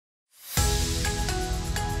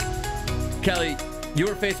Kelly, you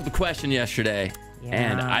were faced with a question yesterday,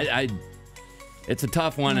 and I it's a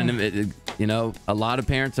tough one, and a lot of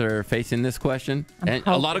parents are facing this question, and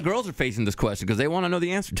a lot of girls are facing this question because they want to know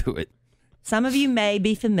the answer to it. Some of you may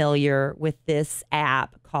be familiar with this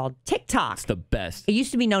app called TikTok. It's the best. It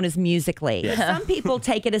used to be known as Musical.ly. Yeah. Some people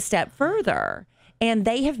take it a step further, and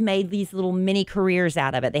they have made these little mini careers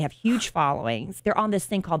out of it. They have huge followings. They're on this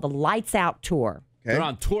thing called the Lights Out Tour. Okay. They're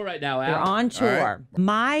on tour right now, Al. They're on tour. Right.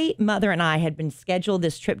 My mother and I had been scheduled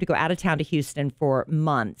this trip to go out of town to Houston for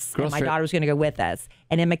months. And my daughter was going to go with us.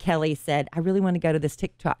 And Emma Kelly said, I really want to go to this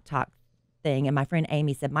TikTok thing. And my friend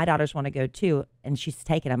Amy said, my daughters want to go too. And she's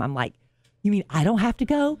taking them. I'm like, you mean I don't have to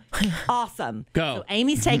go? Awesome. Go. So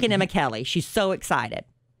Amy's taking Emma Kelly. She's so excited.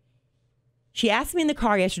 She asked me in the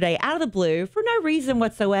car yesterday, out of the blue, for no reason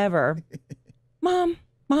whatsoever,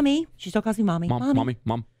 Mommy. She still calls me Mommy.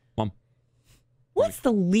 Mom. What's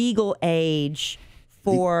the legal age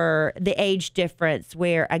for the age difference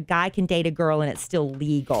where a guy can date a girl and it's still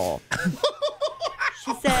legal?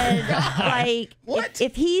 She said, like,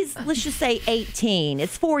 if he's, let's just say 18,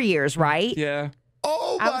 it's 4 years, right? Yeah.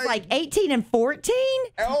 Oh, I was like, 18 and 14?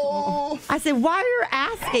 Oh. I said, why are you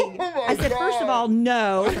asking? Oh I said, first of all,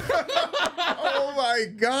 no. Oh, my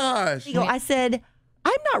gosh. I said,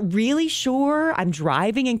 I'm not really sure. I'm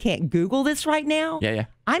driving and can't Google this right now. Yeah.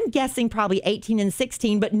 I'm guessing probably 18 and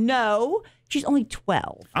 16, but no, she's only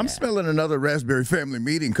 12. I'm smelling another Raspberry Family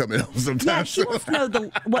meeting coming up sometime. Yeah, she wants to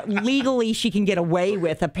know what legally she can get away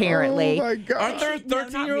with, apparently. Oh, my God. Aren't there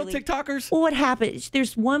 13-year-old TikTokers? Well, what happened?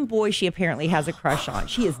 There's one boy she apparently has a crush on.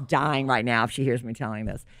 She is dying right now if she hears me telling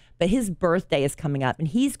this. But his birthday is coming up, and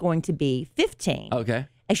he's going to be 15. Okay.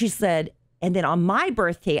 And she said, and then on my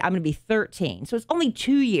birthday, I'm going to be 13. So it's only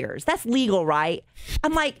 2 years. That's legal, right?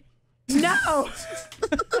 I'm like, no.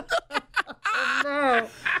 No.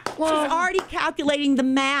 She's already calculating the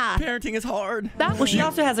math. Parenting is hard. Well, she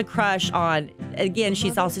also has a crush on, again,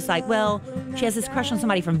 she's also just like, well, she has this crush on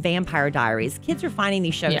somebody from Vampire Diaries. Kids are finding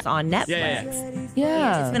these shows on Netflix.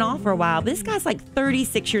 Yeah. It's been off for a while. But this guy's like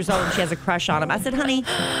 36 years old and she has a crush on him. I said, honey,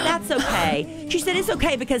 that's okay. She said, it's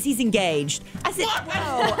okay because he's engaged. I said,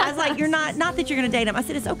 no. I was like, you're not that you're going to date him. I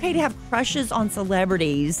said, it's okay to have crushes on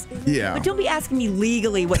celebrities. Yeah. But don't be asking me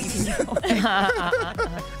legally what you can do.